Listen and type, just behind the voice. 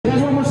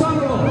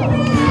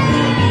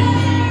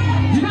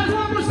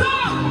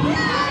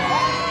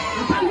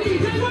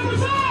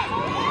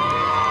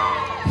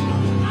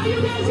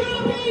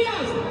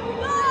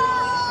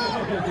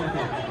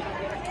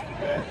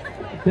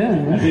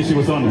Yeah, I think she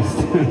was honest.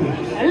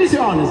 At least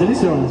you're honest, at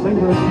least you're honest. Thank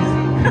you very much.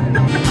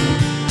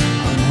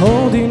 I'm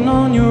holding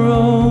on your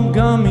rope,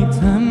 got me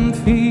 10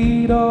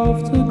 feet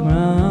off the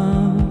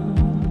ground.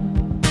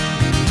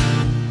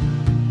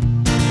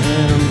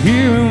 And I'm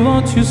hearing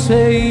what you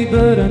say,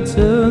 but I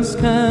just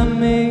can't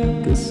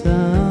make a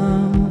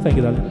sound. Thank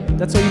you, darling.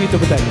 That's all you need to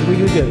protect.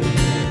 Really good.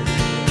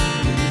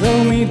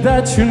 Tell me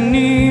that you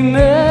need me,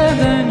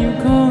 then you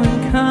go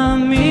and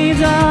calm me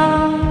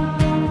down.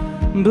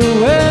 But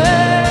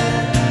when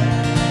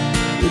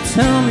you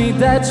tell me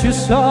that you're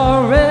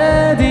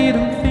sorry,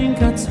 didn't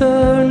think I'd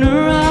turn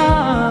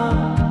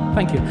around.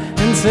 Thank you.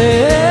 And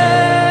say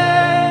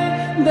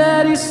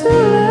that it's too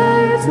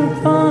late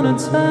upon a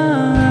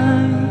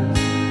time.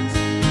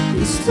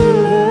 It's too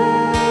late.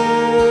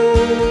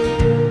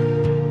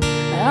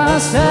 I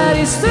said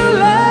it's too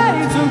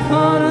late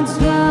upon a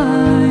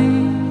time.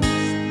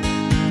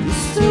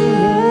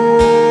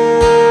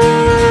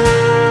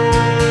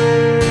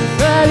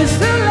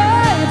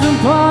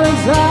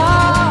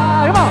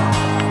 Come on,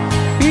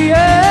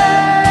 yeah.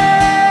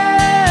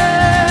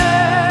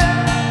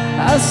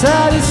 I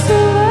said it's too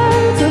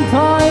late to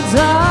apologize,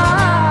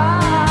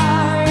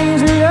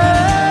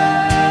 yeah.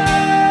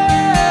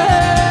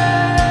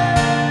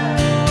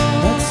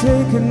 I'll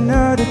take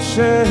another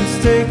chance,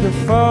 take a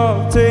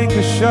fall, take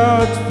a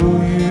shot for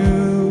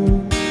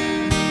you.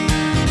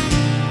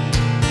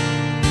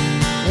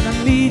 And I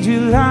need you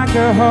like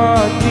a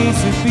heart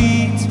needs a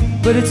beat,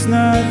 but it's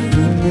not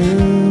for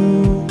you.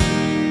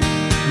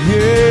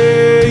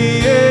 Yeah,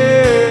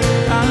 yeah,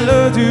 I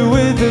loved you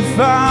with the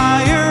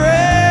fire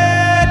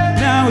red,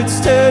 now it's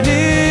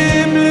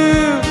turning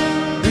blue.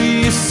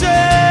 You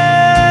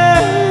say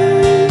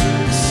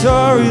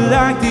sorry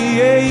like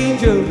the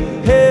angel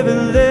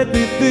heaven let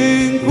me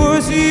think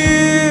was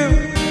you.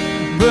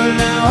 But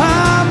now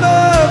I'm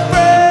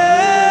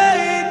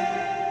afraid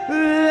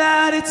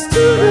that it's too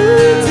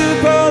late to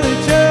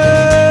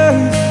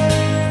apologize.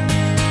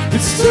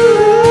 It's too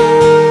late.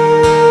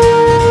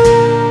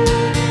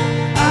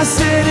 I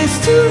said it's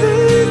too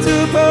late to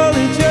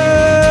apologize.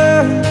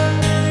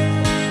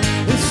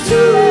 It's too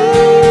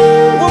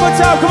late. One more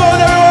time, come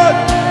on everyone.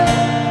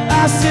 I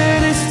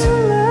said it's too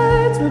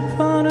late to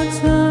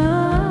apologize.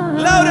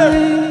 Louder.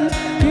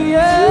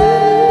 Yeah.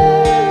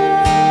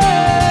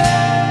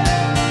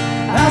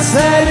 I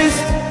said it's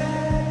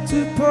to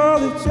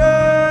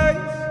apologize.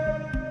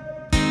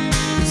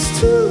 It's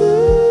too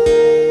late.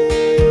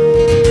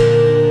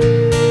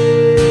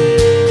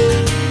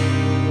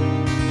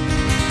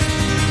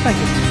 Thank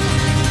you.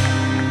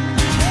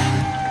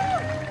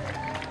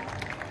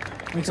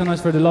 Make some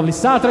noise for the lovely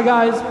Sartre,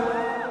 guys.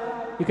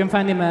 You can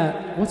find him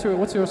at, what's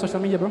your social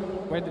media, bro?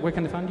 Where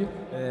can they find you?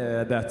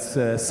 That's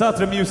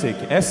Sartre Music.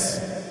 S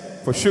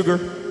for sugar.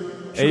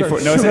 Sugar, A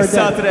for, no, sugar it's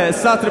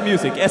Sartre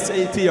Music.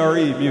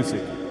 S-A-T-R-E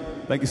Music.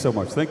 Thank you so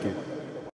much. Thank you.